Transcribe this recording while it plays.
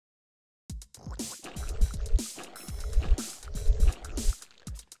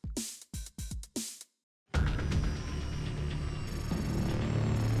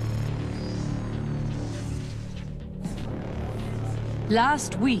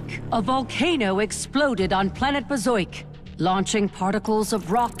Last week, a volcano exploded on planet Bazoik, launching particles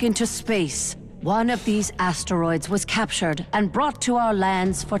of rock into space. One of these asteroids was captured and brought to our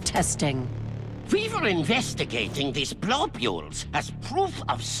lands for testing. We were investigating these globules as proof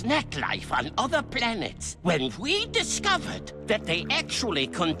of snack life on other planets when we discovered that they actually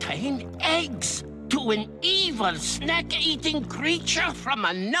contain eggs to an evil snack-eating creature from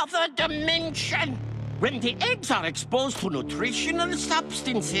another dimension. When the eggs are exposed to nutritional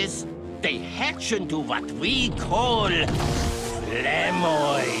substances, they hatch into what we call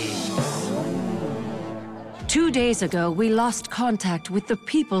flamoids. 2 days ago, we lost contact with the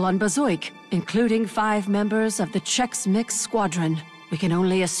people on Bazoik, including 5 members of the Chex Mix Squadron. We can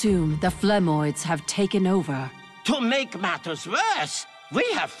only assume the flamoids have taken over. To make matters worse, we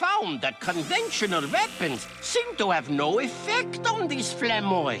have found that conventional weapons seem to have no effect on these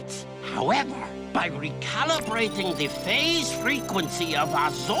flamoids. However, by recalibrating the phase frequency of our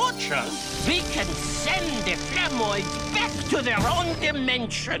Zorchers, we can send the flamoids back to their own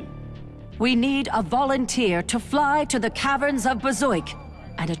dimension. We need a volunteer to fly to the caverns of Bazoik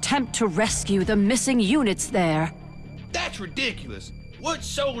and attempt to rescue the missing units there. That's ridiculous. What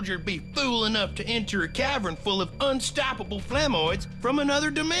soldier'd be fool enough to enter a cavern full of unstoppable flamoids from another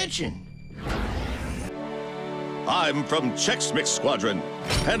dimension? I'm from Chex Mix Squadron,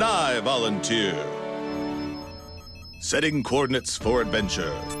 and I volunteer. Setting coordinates for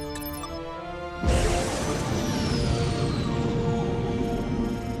adventure.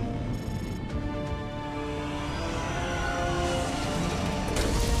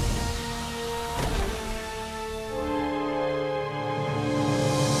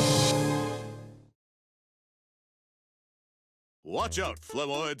 Watch out,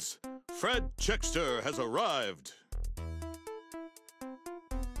 flamoids. Fred Chexter has arrived.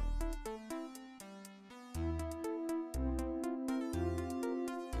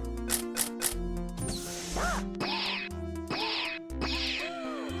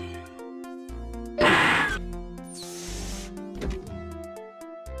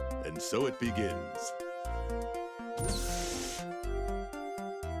 And so it begins.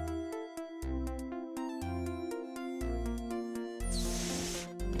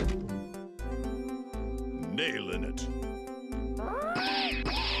 Nailing it.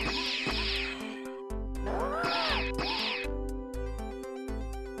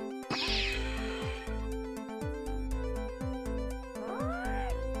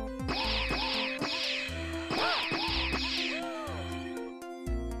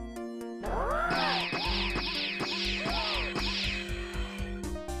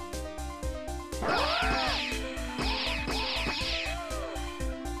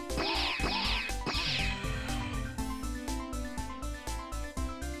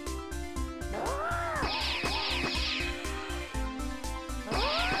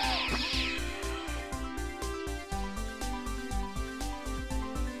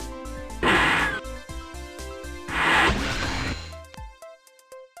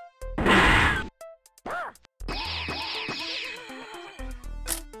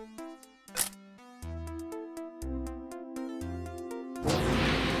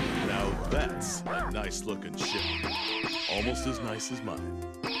 That's a nice-looking ship. Almost as nice as mine.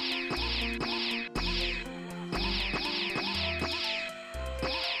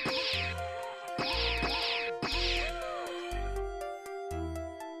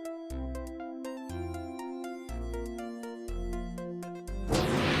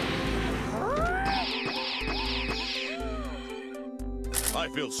 I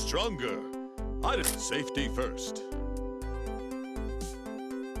feel stronger. I did safety first.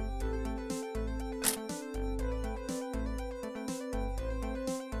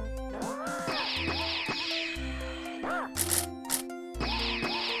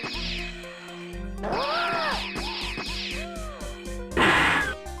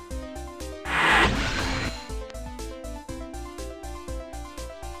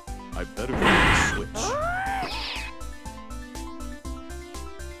 I better flip the switch.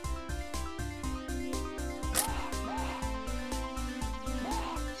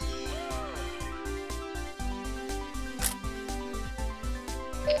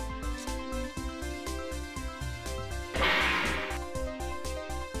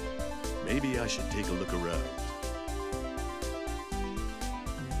 Maybe I should take a look around.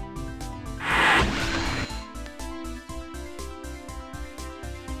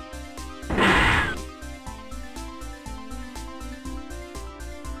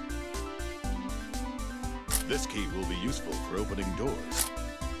 This key will be useful for opening doors.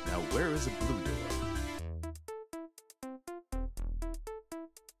 Now, where is a blue door?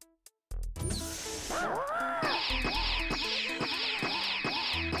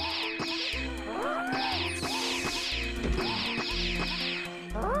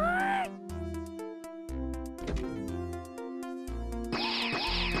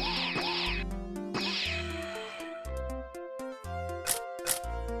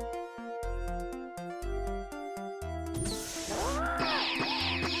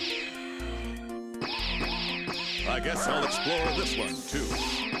 guess I'll explore this one, too.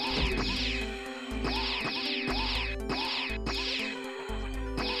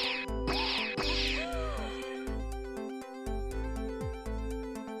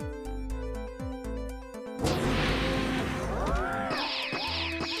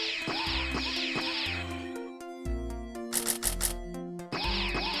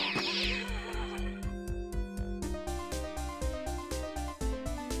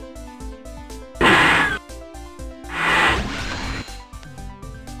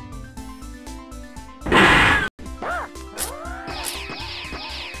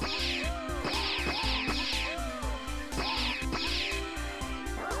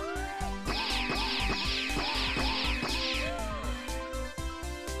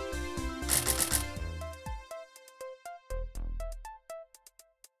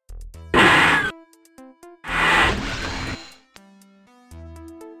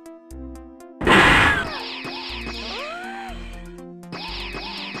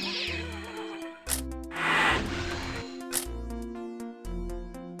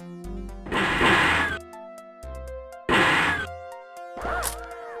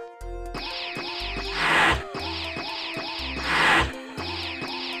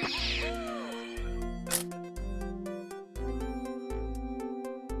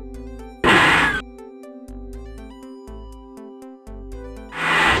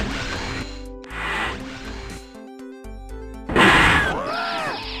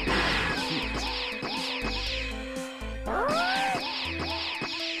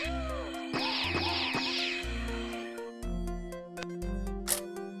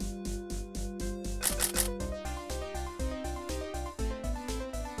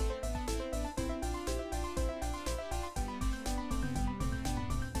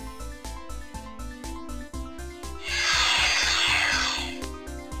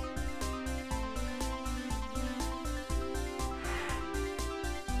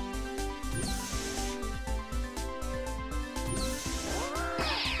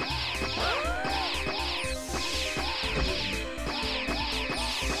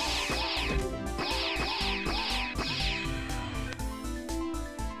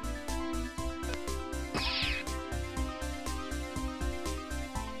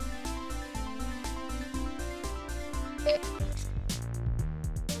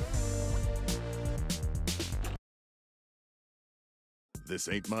 This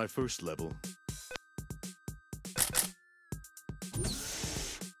ain't my first level.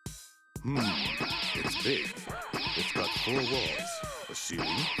 It's big. It's got 4 walls, a ceiling,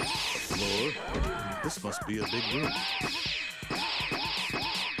 a floor. This must be a big room.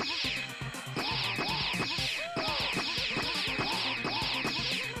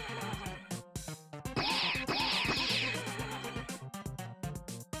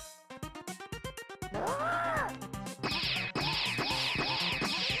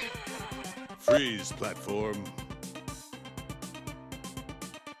 Freeze, platform.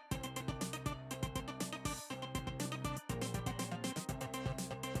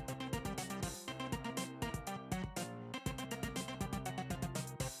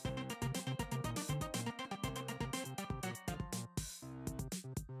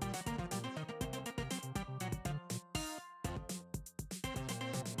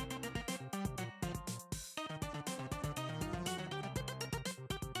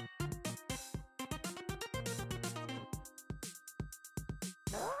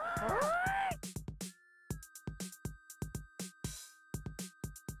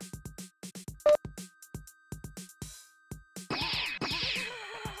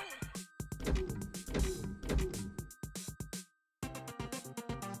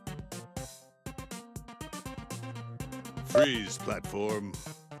 Freeze, platform.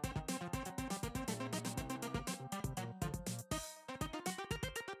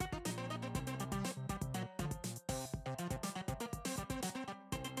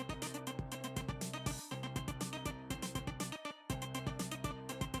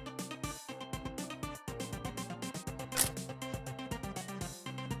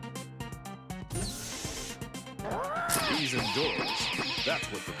 Keys and doors. That's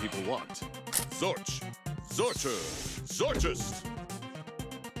what the people want. Zorch! Zorcher! Zorchest!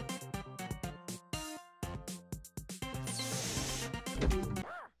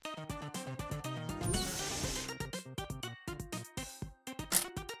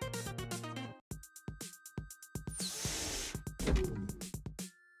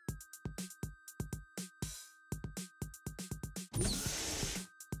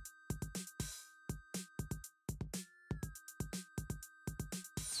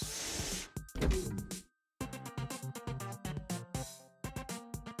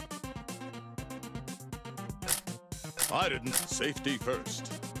 I didn't. Safety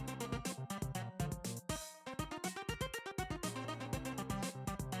first.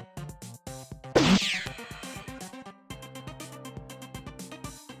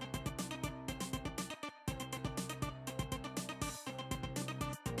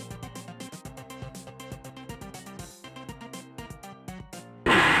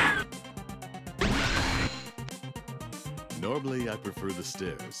 Normally, I prefer the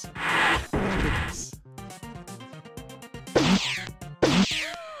stairs. Goodness.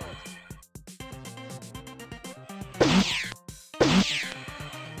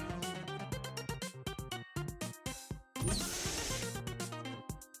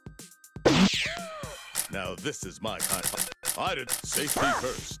 Now this is my kind. I did safety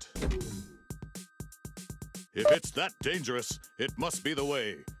first. If it's that dangerous, it must be the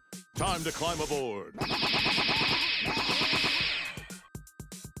way. Time to climb aboard.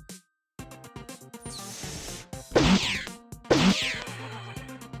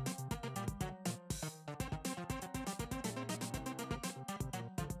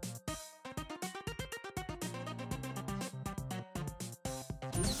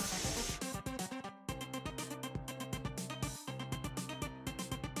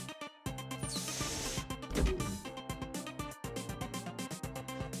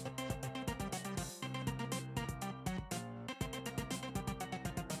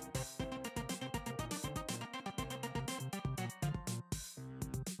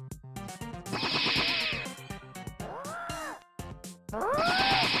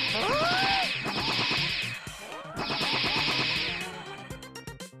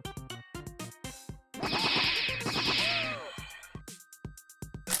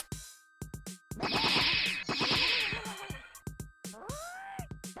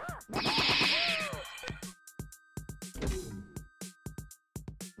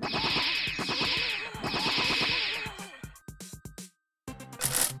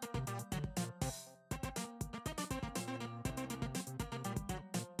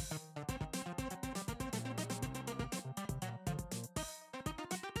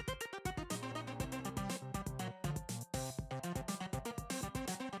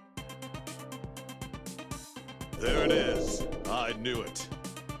 There it is. I knew it.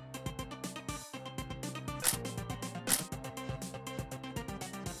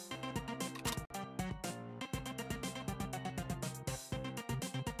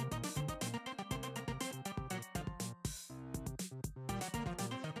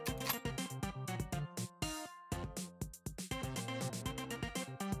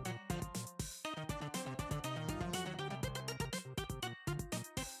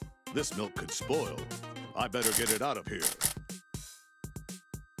 This milk could spoil. I better get it out of here.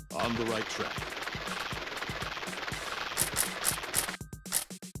 On the right track.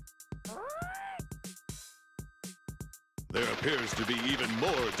 There appears to be even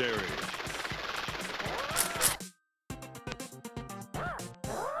more dairy.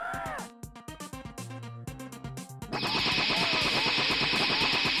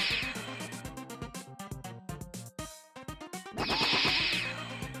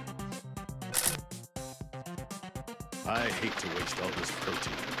 I hate to waste all this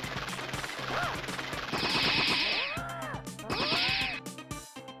protein.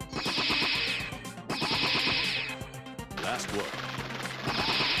 Last one.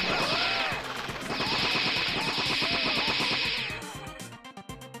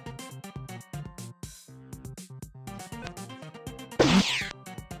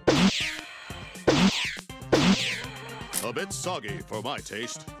 A bit soggy for my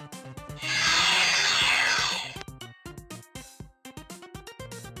taste.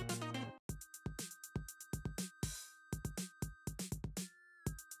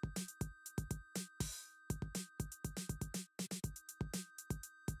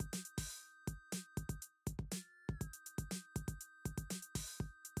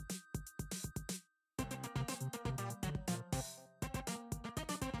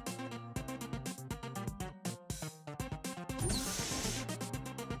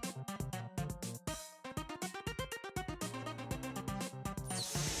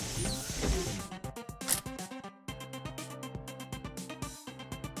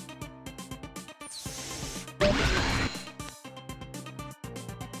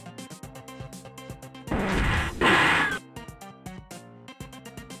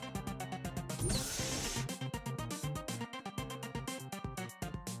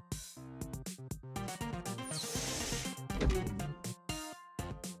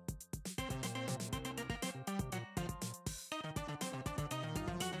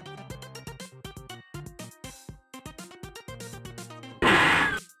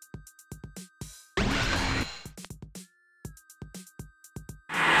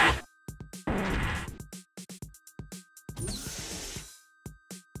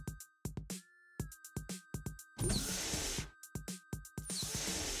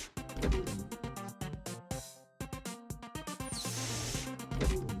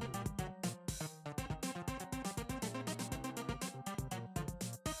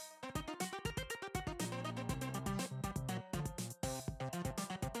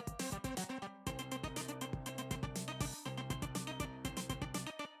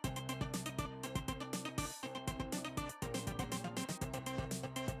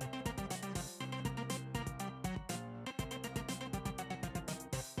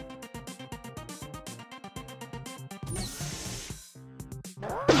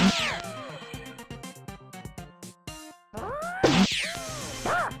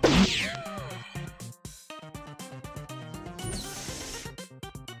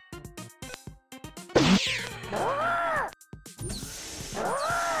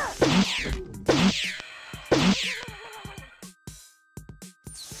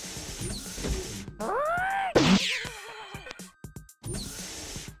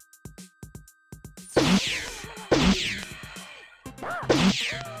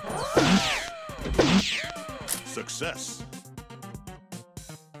 Success.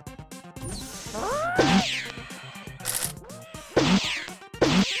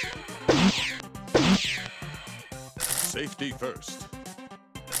 Safety first.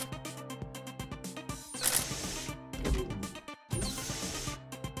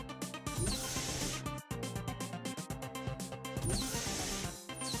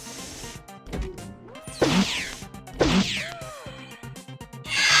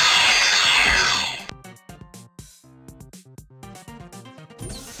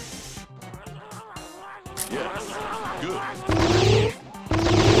 Yes, good.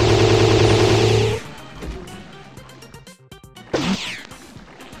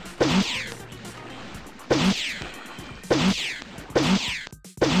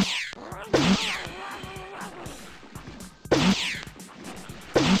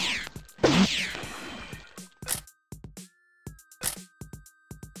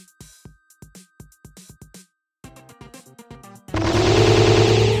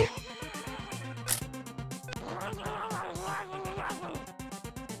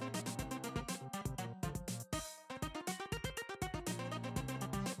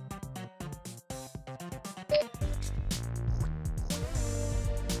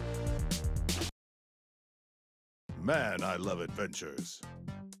 Man, I love adventures.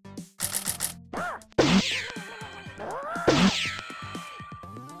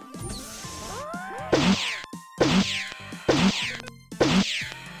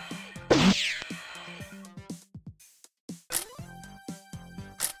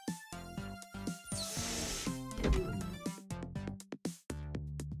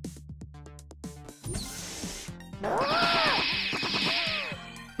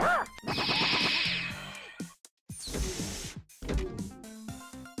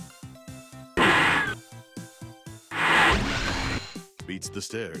 Beats the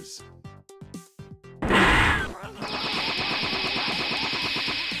stairs.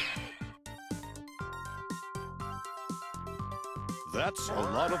 That's a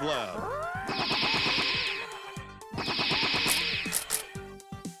lot of lab.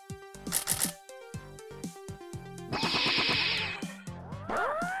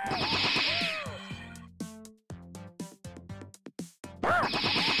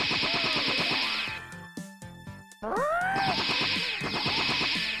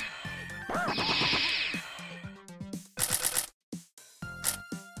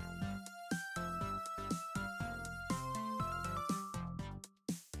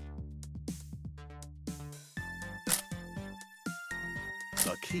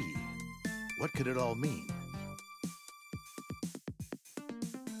 A key. What could it all mean?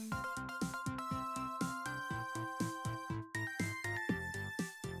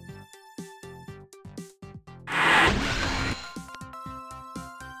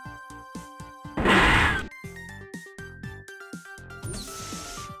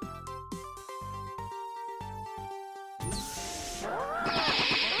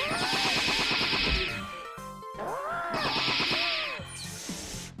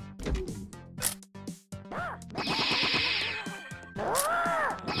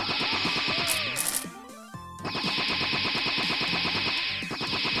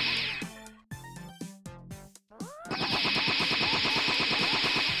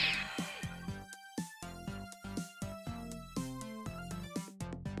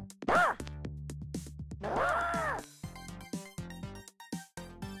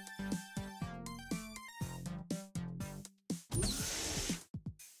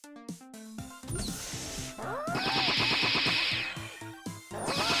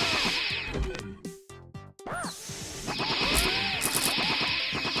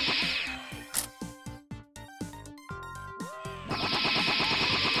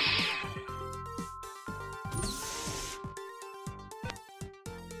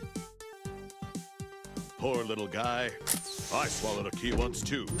 Poor little guy. I swallowed a key once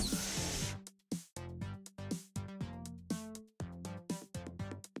too.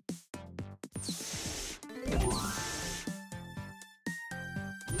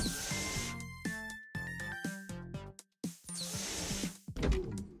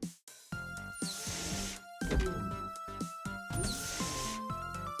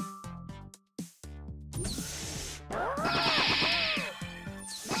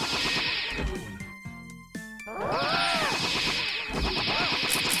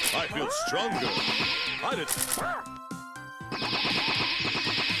 stronger. I did.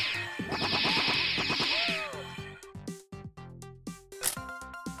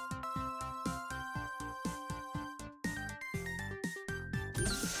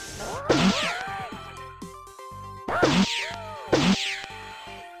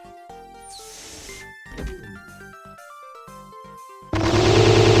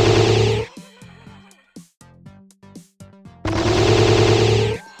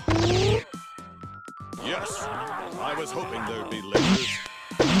 Yes, I was hoping there'd be lasers.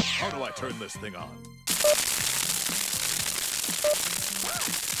 How do I turn this thing on?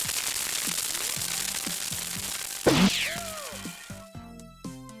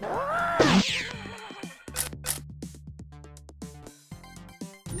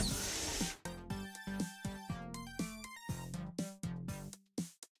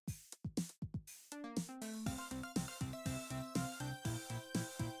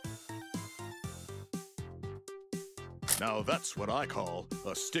 Now that's what I call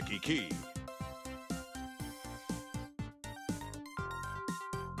a sticky key.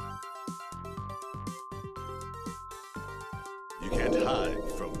 You can't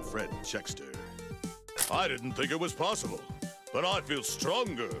hide from Fred Chexter. I didn't think it was possible, but I feel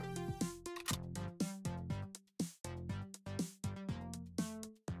stronger.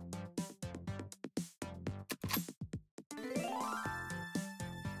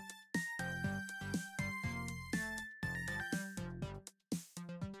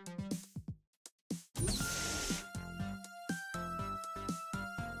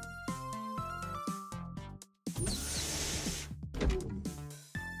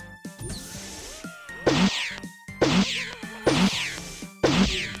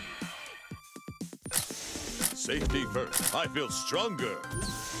 Safety first. I feel stronger.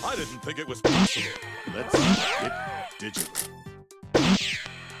 I didn't think it was possible. Let's get digital.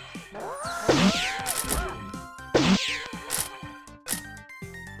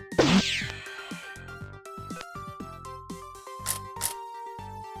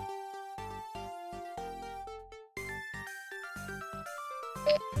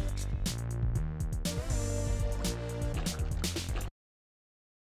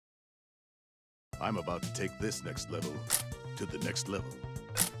 I'm about to take this next level to the next level.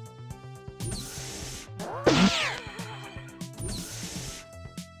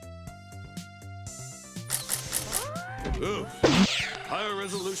 Oof. Higher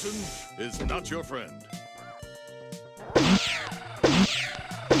resolution is not your friend.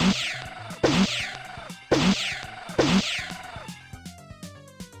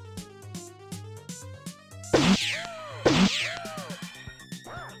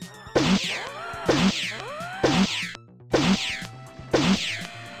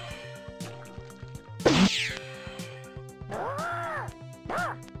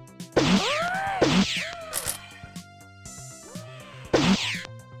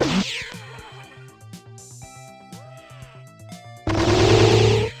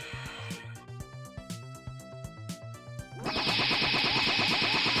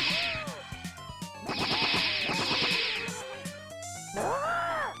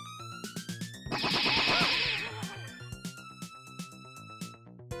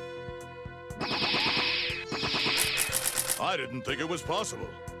 I didn't think it was possible,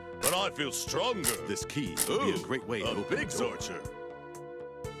 but I feel stronger. This key would be a great way to open big Zorcher.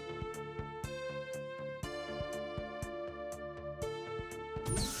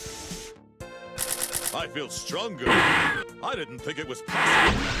 I feel stronger. I didn't think it was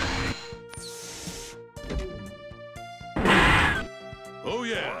possible. Oh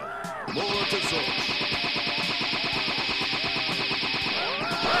yeah, more to Zorch.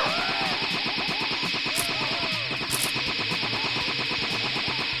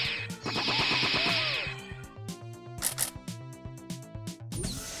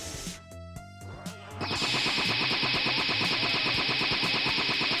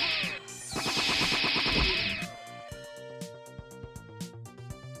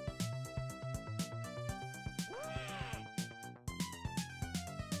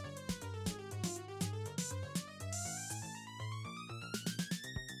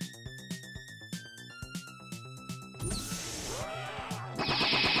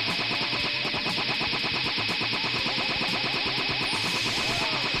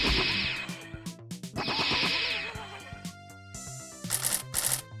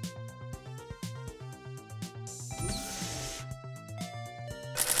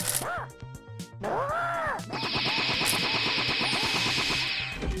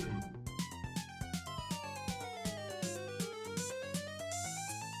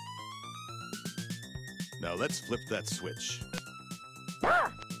 Now let's flip that switch.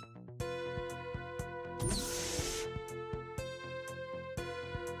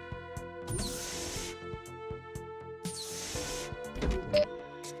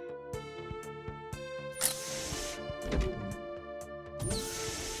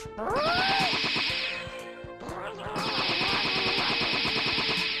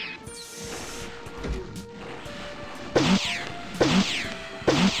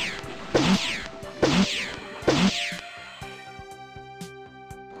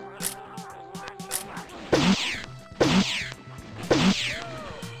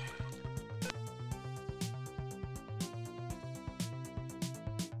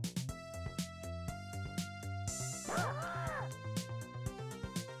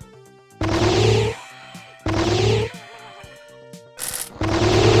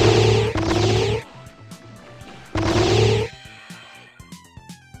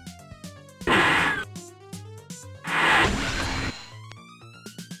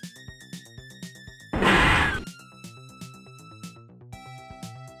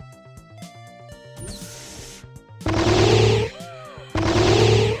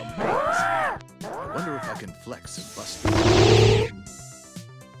 Flex and bust.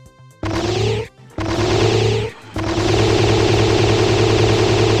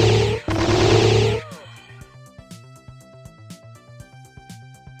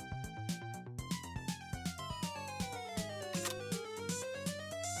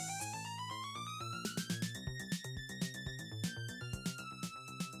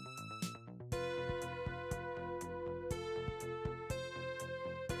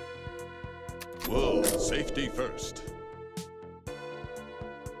 Whoa, safety first.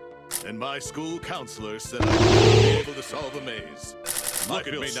 And my school counselor said I'd never be able to solve a maze. Look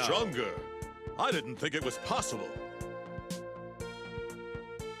at me now. Stronger. I didn't think it was possible.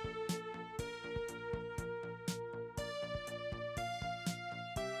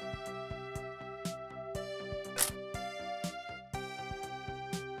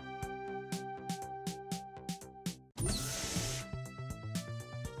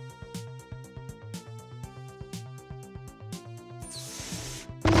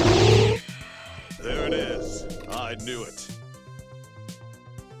 There it is. I knew it.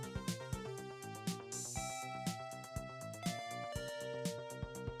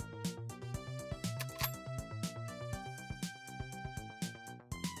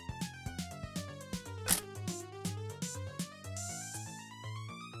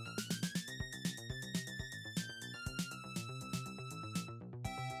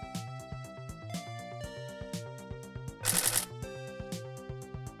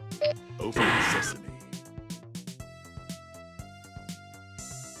 Open sesame.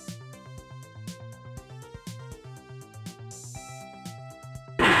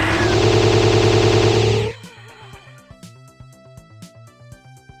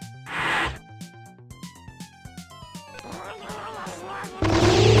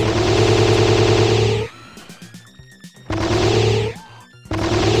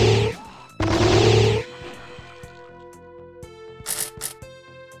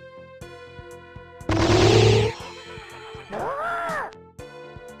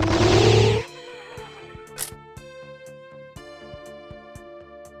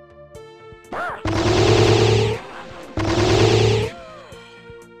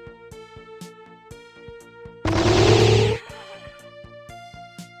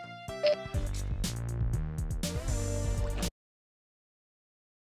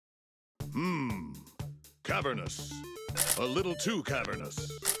 Cavernous. A little too cavernous.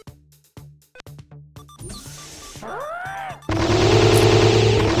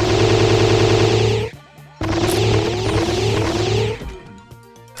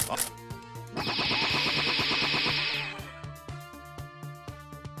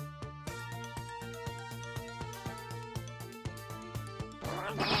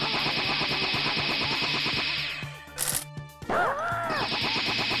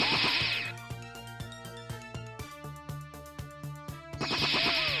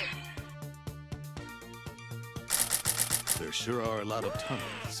 There sure are a lot of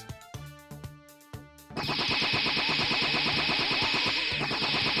tunnels.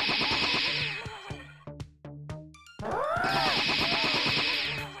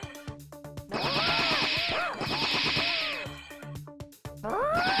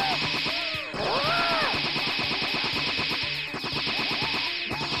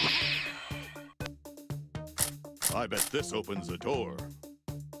 I bet this opens a door.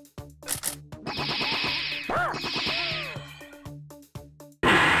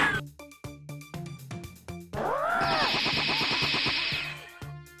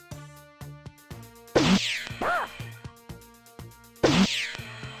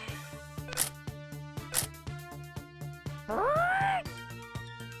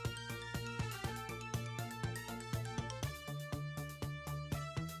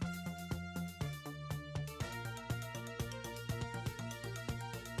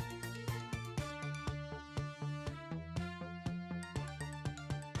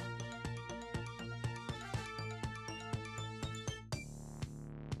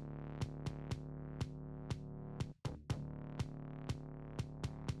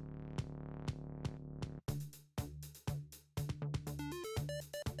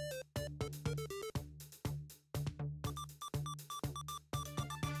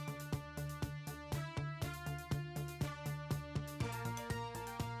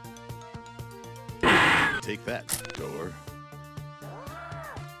 Take that, door.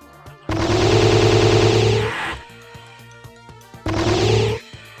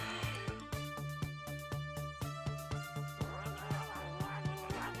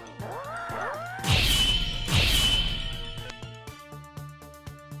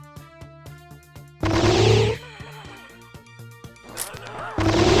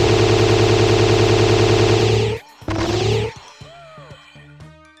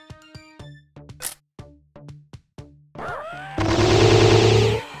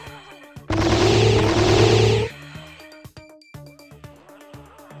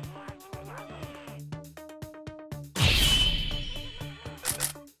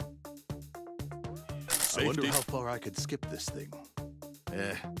 I wonder how far I could skip this thing.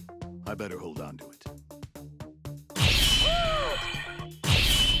 I better hold on to it.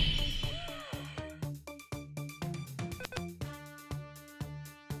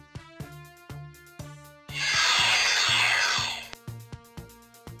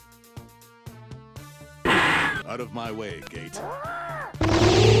 Out of my way, gate.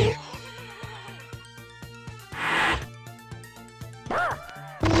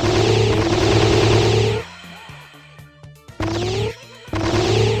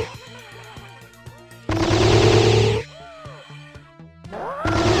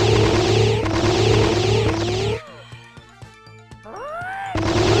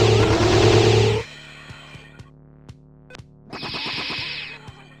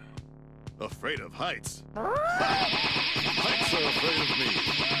 Afraid of heights? Heights are afraid of me.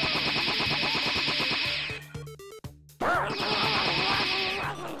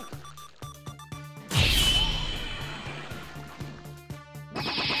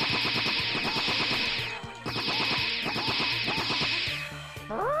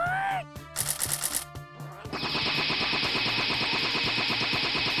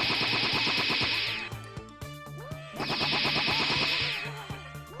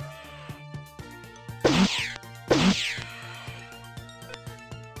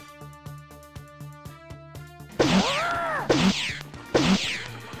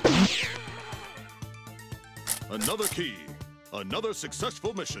 Another key. Another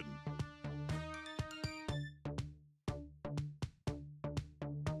successful mission.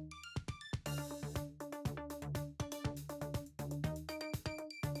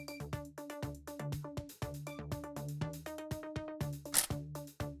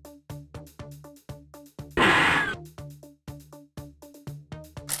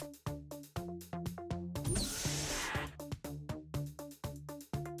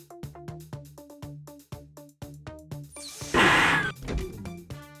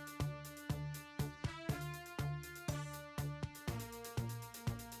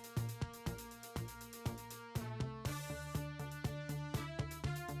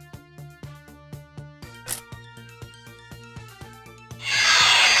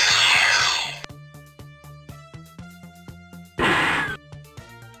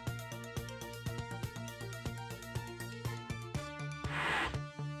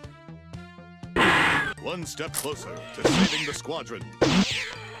 One step closer to saving the squadron.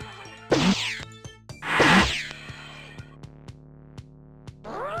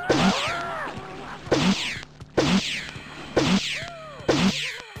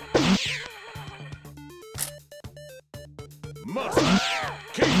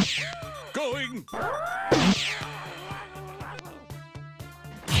 Must keep going.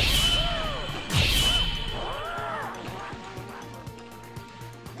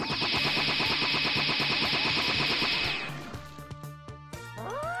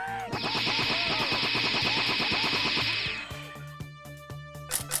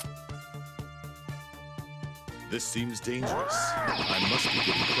 This seems dangerous. I must be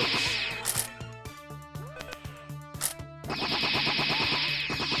getting close.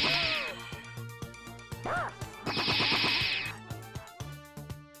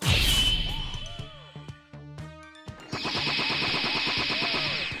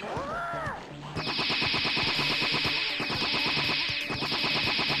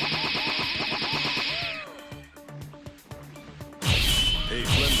 Hey,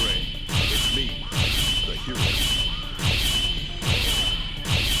 Flembrain, it's me, the hero.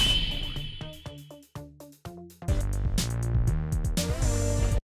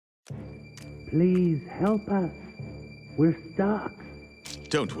 Please help us. We're stuck.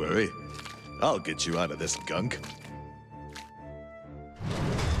 Don't worry. I'll get you out of this gunk.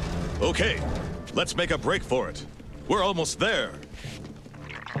 Okay, let's make a break for it. We're almost there.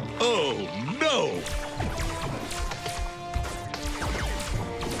 Oh, no!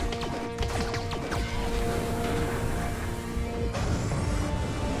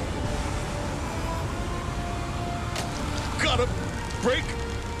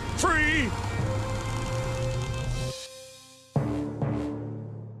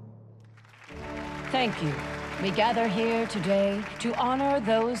 Thank you. We gather here today to honor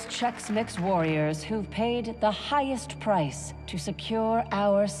those Chex Mix warriors who've paid the highest price to secure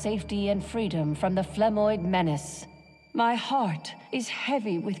our safety and freedom from the Flemoid menace. My heart is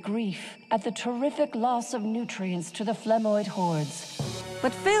heavy with grief at the terrific loss of nutrients to the Flemoid hordes,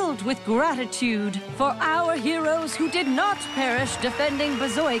 but filled with gratitude for our heroes who did not perish defending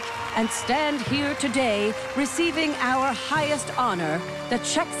Bezoik and stand here today receiving our highest honor, the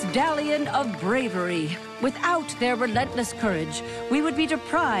Chex-Dallion of Bravery. Without their relentless courage, we would be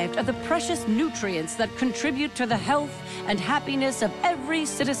deprived of the precious nutrients that contribute to the health and happiness of every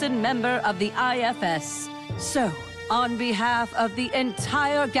citizen member of the IFS. So, on behalf of the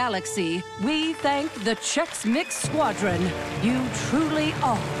entire galaxy, we thank the Chex Mix Squadron. You truly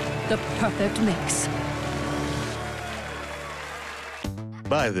are the perfect mix.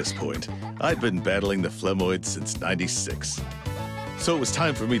 By this point, I'd been battling the Flemoids since '96. So it was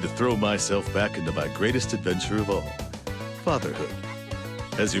time for me to throw myself back into my greatest adventure of all, fatherhood.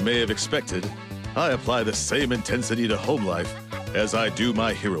 As you may have expected, I apply the same intensity to home life as I do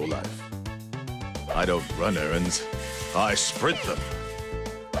my hero life. I don't run errands, I sprint them.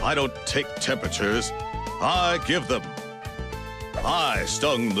 I don't take temperatures, I give them. I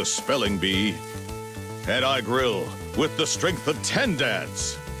stung the spelling bee, and I grill with the strength of 10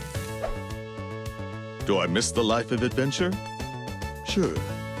 dads. Do I miss the life of adventure? Sure,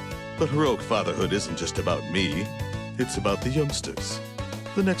 but heroic fatherhood isn't just about me. It's about the youngsters,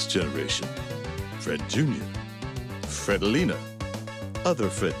 the next generation. Fred Jr., Fredalina, other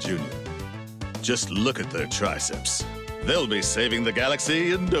Fred Jr. Just look at their triceps. They'll be saving the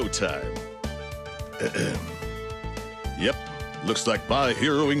galaxy in no time. Yep, looks like my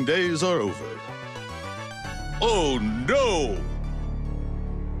heroing days are over. Oh no!